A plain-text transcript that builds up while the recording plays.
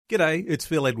G'day, it's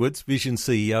Phil Edwards, Vision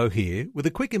CEO here, with a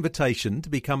quick invitation to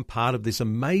become part of this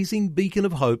amazing beacon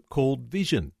of hope called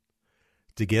Vision.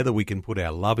 Together we can put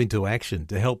our love into action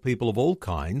to help people of all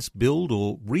kinds build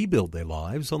or rebuild their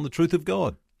lives on the truth of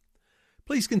God.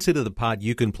 Please consider the part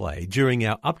you can play during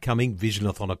our upcoming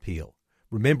Visionathon appeal,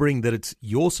 remembering that it's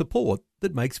your support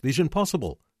that makes Vision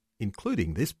possible,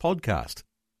 including this podcast.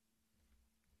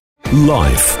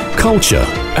 Life, culture,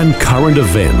 and current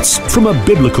events from a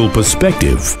biblical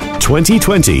perspective.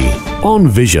 2020 on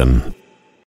Vision.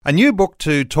 A new book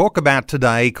to talk about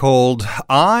today called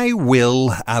I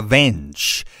Will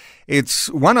Avenge. It's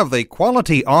one of the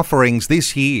quality offerings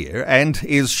this year and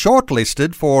is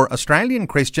shortlisted for Australian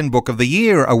Christian Book of the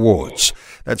Year awards.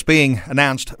 That's being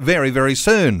announced very, very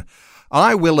soon.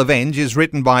 I Will Avenge is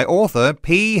written by author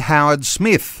P. Howard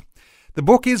Smith. The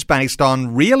book is based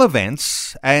on real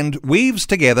events and weaves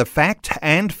together fact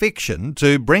and fiction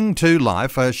to bring to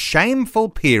life a shameful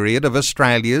period of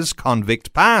Australia's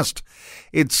convict past.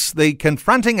 It's the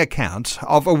confronting account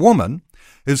of a woman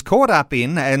who's caught up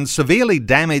in and severely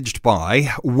damaged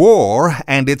by war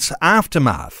and its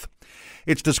aftermath.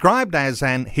 It's described as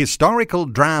an historical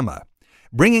drama,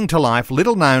 bringing to life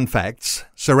little-known facts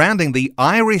surrounding the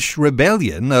Irish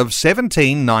Rebellion of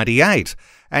 1798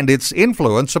 and its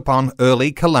influence upon early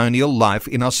colonial life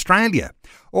in Australia.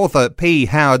 Author P.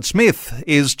 Howard Smith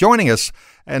is joining us,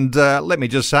 and let me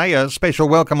just say a special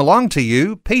welcome along to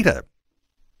you, Peter.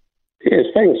 Yes,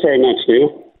 thanks very much,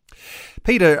 Neil.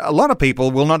 Peter, a lot of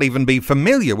people will not even be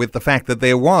familiar with the fact that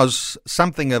there was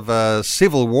something of a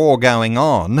civil war going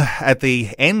on at the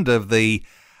end of the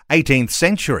 18th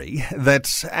century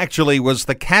that actually was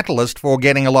the catalyst for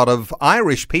getting a lot of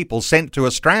Irish people sent to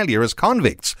Australia as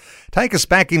convicts. Take us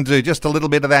back into just a little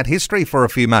bit of that history for a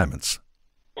few moments.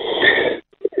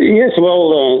 Yes,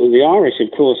 well, the Irish,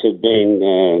 of course, have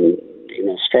been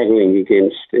struggling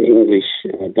against the English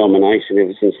domination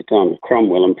ever since the time of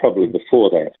Cromwell and probably before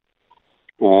that.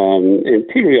 And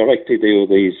periodically there were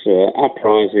these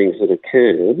uprisings that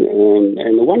occurred,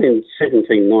 and the one in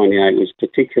 1798 was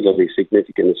particularly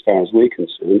significant as far as we're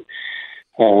concerned,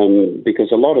 because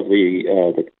a lot of the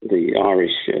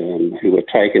Irish who were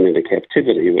taken into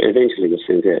captivity eventually were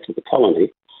sent out to the colony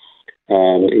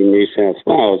in New South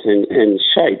Wales and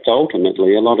shaped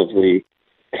ultimately a lot of the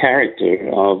character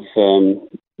of the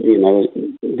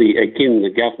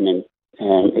government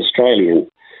Australian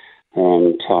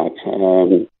type.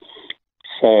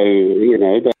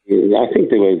 I think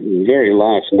there were very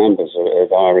large numbers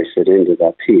of Irish that ended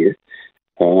up here.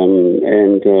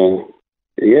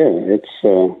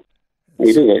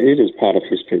 It is part of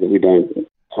history that we don't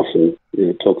often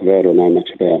talk about or know much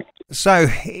about. So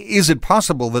is it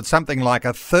possible that something like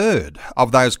a third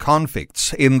of those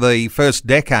convicts in the first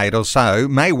decade or so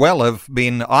may well have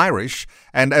been Irish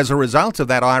and as a result of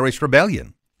that Irish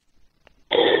rebellion?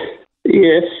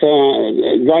 Yes,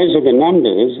 those are the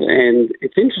numbers, and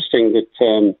it's interesting that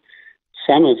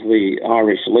some of the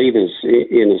Irish leaders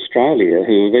in Australia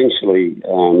who eventually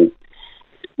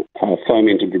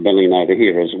fomented rebellion over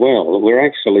here as well were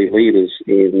actually leaders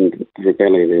in the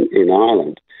rebellion in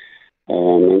Ireland.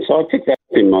 And so I picked that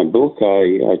up in my book.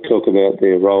 I talk about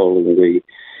their role in the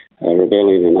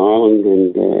rebellion in Ireland,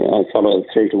 and I follow it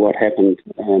through to what happened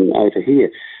over here.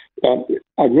 But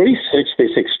I researched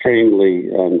this extremely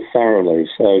thoroughly,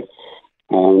 so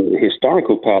the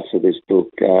historical parts of this book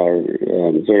are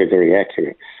very, very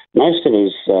accurate. Most of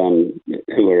us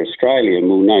who are Australian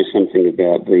will know something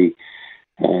about the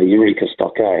Eureka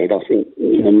Stockade. I think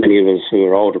many of us who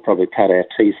are older probably cut our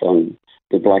teeth on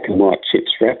the black and white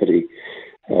Chips Rafferty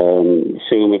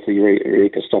film of the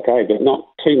Eureka Stockade, but not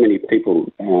too many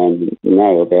people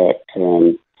know about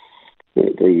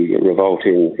the revolt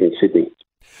in Sydney.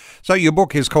 So your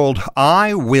book is called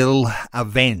I Will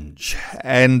Avenge,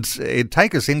 and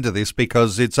take us into this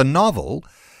because it's a novel,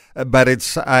 but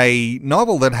it's a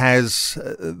novel that has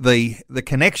the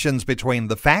connections between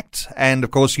the fact and, of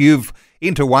course, you've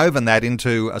interwoven that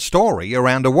into a story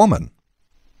around a woman.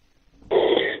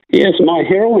 Yes, my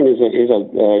heroine is a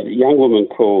young woman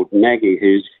called Maggie,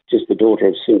 who's just the daughter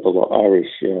of simple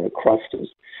Irish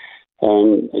crofters.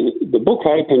 The book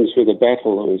opens with a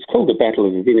battle. It's called the Battle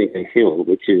of Vinegar Hill,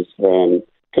 which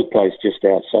took place just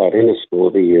outside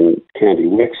Enniscorthy in County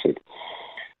Wexford.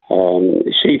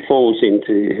 She falls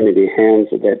into enemy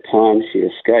hands at that time. She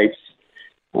escapes.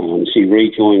 She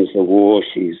rejoins the war.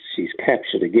 She's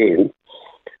captured again.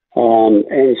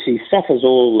 And she suffers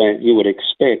all that you would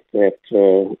expect that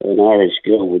an Irish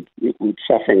girl would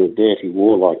suffer in a dirty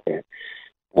war like that.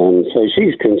 So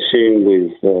she's consumed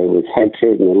with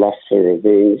hatred and a lust for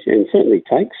revenge, and certainly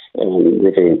takes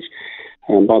revenge.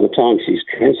 By the time she's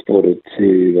transported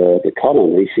to the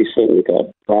colony, she's certainly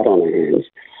got blood on her hands.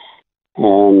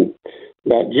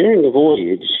 But during the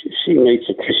voyage, she meets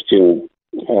a Christian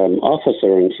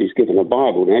officer, and she's given a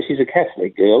Bible. Now, she's a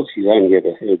Catholic girl. She's only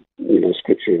ever heard,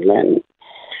 scripture in Latin.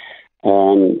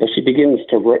 But she begins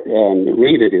to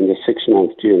read it in the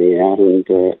 6-month journey out, and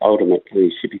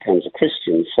ultimately she becomes a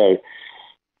Christian. So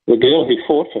the girl who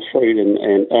fought for freedom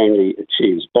and only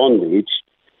achieves bondage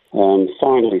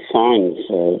finally finds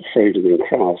freedom in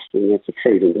Christ, and that's a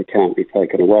freedom that can't be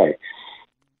taken away.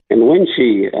 And when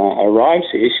she arrives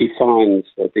here, she finds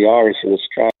that the Irish in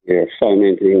Australia are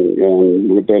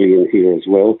fomenting rebellion here as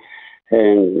well.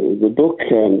 And the book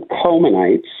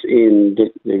culminates in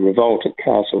the revolt at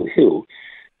Castle Hill,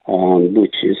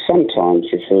 which is sometimes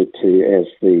referred to as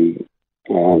the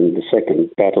Second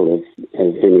Battle of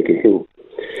Vinegar Hill.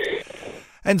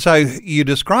 And so you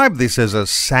describe this as a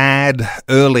sad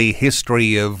early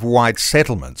history of white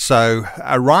settlement. So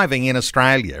arriving in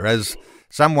Australia as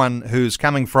someone who's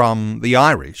coming from the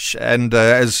Irish, and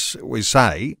as we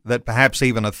say, that perhaps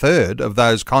even a third of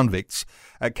those convicts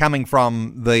are coming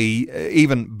from the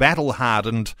even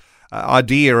battle-hardened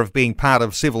idea of being part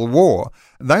of civil war,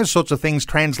 those sorts of things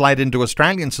translate into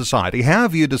Australian society. How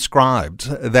have you described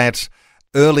that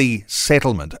early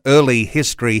settlement, early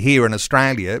history here in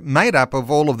Australia, made up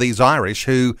of all of these Irish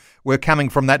who were coming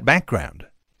from that background?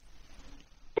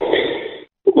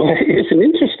 Well, it's an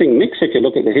interesting mix if you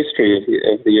look at the history of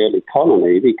the early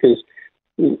colony, because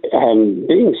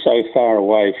being so far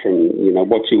away from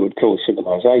what you would call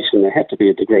civilization, there had to be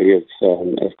a degree of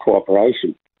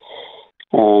cooperation.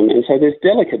 And so this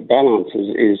delicate balance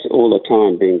is all the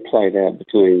time being played out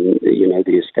between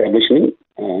the establishment,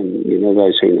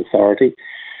 those who are in authority.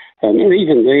 And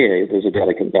even there's a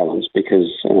delicate balance because,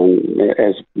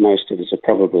 as most of us are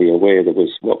probably aware, there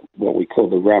was what we call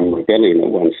the Rum Rebellion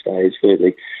at one stage, where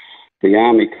the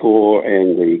Army Corps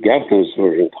and the governors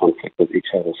were in conflict with each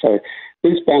other. So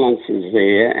this balance is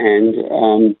there,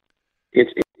 and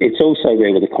it's also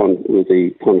there with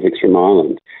the convicts from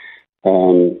Ireland.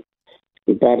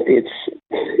 But it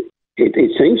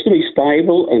seems to be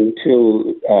stable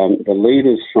until the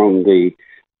leaders from the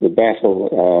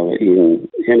battle in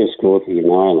Enniscorthy in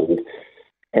Ireland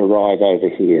arrive over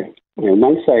here. And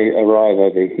once they arrive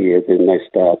over here, then they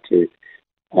start to,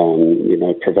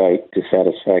 provoke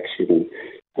dissatisfaction.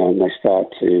 They start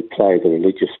to play the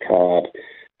religious card,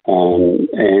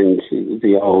 and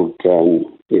the old,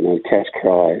 catch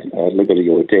cry, liberty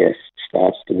or death,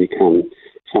 starts to become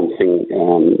something,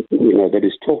 that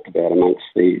is talked about amongst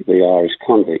the Irish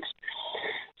convicts.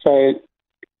 So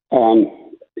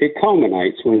it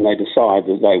culminates when they decide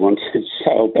that they want to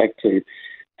sail back to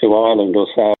Ireland or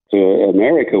sail to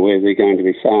America, where they're going to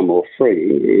be far more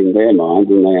free in their mind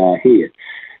than they are here.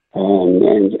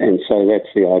 And so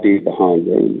that's the idea behind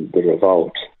the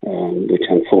revolt, which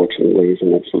unfortunately is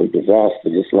an absolute disaster,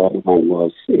 just like the one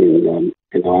was in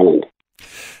Ireland.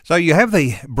 So you have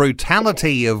the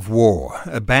brutality of war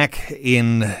back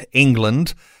in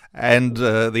England, and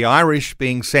the Irish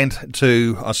being sent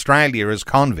to Australia as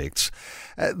convicts.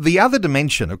 The other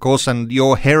dimension, of course, and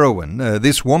your heroine,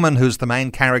 this woman who's the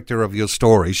main character of your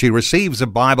story, she receives a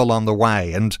Bible on the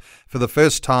way, and for the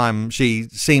first time she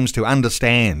seems to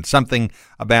understand something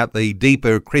about the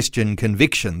deeper Christian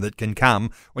conviction that can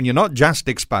come when you're not just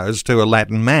exposed to a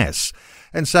Latin Mass.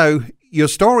 And so your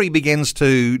story begins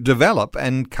to develop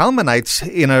and culminates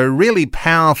in a really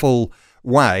powerful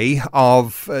way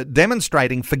of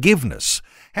demonstrating forgiveness.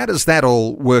 How does that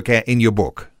all work out in your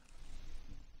book?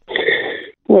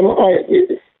 Well,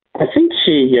 I think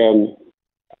she,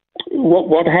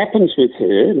 what happens with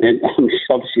her, and she's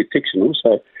obviously fictional,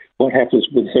 so what happens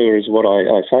with her is what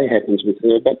I say happens with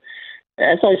her, but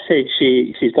as I said,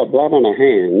 she's got blood on her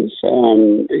hands.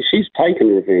 She's taken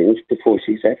revenge before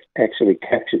she's actually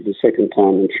captured the second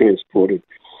time and transported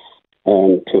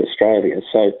to Australia.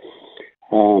 So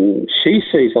she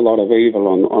sees a lot of evil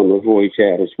on the voyage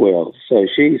out as well. So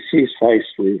she's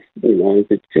faced with the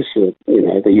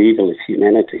evil of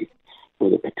humanity, or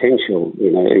the potential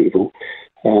evil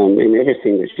in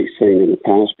everything that she's seen in the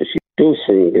past. But she's still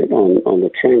seeing it on the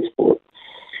transport.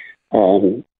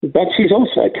 But she's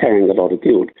also carrying a lot of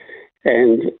guilt,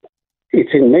 and it's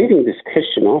in meeting this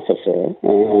Christian officer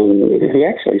who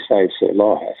actually saves her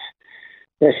life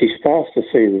that she starts to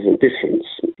see there's a difference,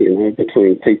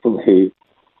 between people who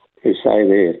say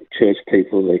they're church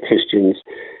people, they're Christians,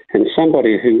 and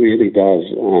somebody who really does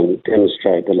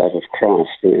demonstrate the love of Christ.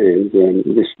 And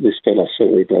this fellow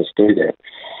certainly does do that.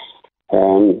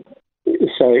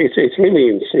 So it's really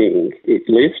in seeing it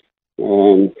lived.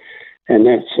 And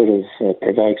that sort of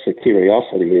provokes her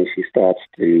curiosity, and she starts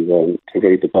to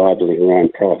read the Bible in her own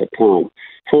private time.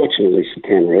 Fortunately, she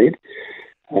can read,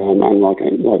 unlike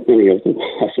many of them,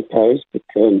 I suppose. But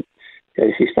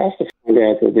she starts to find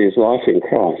out that there's life in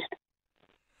Christ.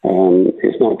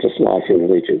 It's not just life in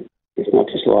religion. It's not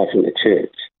just life in the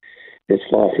church. It's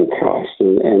life in Christ.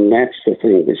 And that's the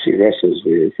thing that she wrestles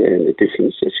with and the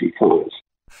difference that she finds.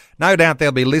 No doubt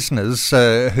there'll be listeners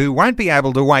who won't be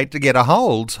able to wait to get a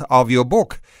hold of your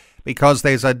book, because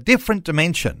there's a different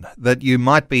dimension that you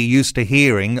might be used to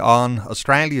hearing on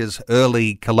Australia's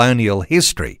early colonial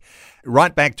history,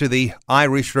 right back to the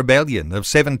Irish Rebellion of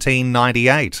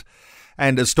 1798,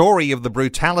 and a story of the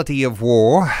brutality of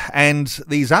war and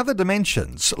these other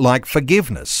dimensions like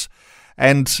forgiveness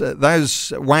and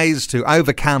those ways to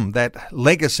overcome that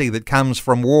legacy that comes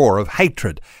from war of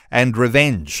hatred and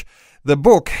revenge. The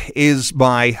book is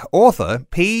by author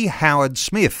P. Howard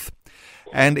Smith,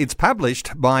 and it's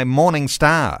published by Morning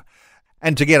Star.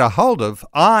 And to get a hold of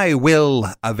I Will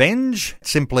Avenge,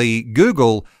 simply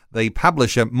Google the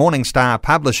publisher Morning Star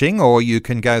Publishing, or you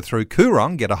can go through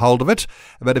Koorong, get a hold of it.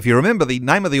 But if you remember the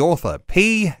name of the author,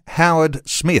 P. Howard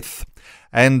Smith,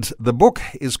 and the book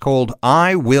is called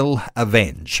I Will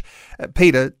Avenge.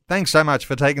 Peter, thanks so much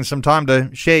for taking some time to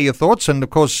share your thoughts. And of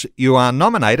course, you are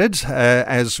nominated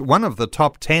as one of the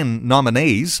top 10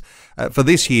 nominees for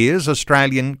this year's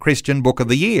Australian Christian Book of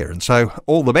the Year. And so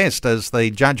all the best as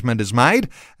the judgment is made,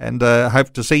 and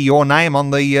hope to see your name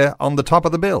on the top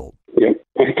of the bill. Yep.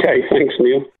 Okay. Thanks,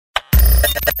 Neil.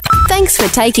 Thanks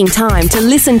for taking time to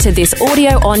listen to this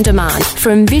audio on demand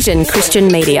from Vision Christian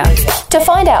Media. To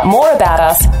find out more about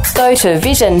us, go to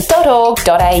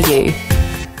vision.org.au.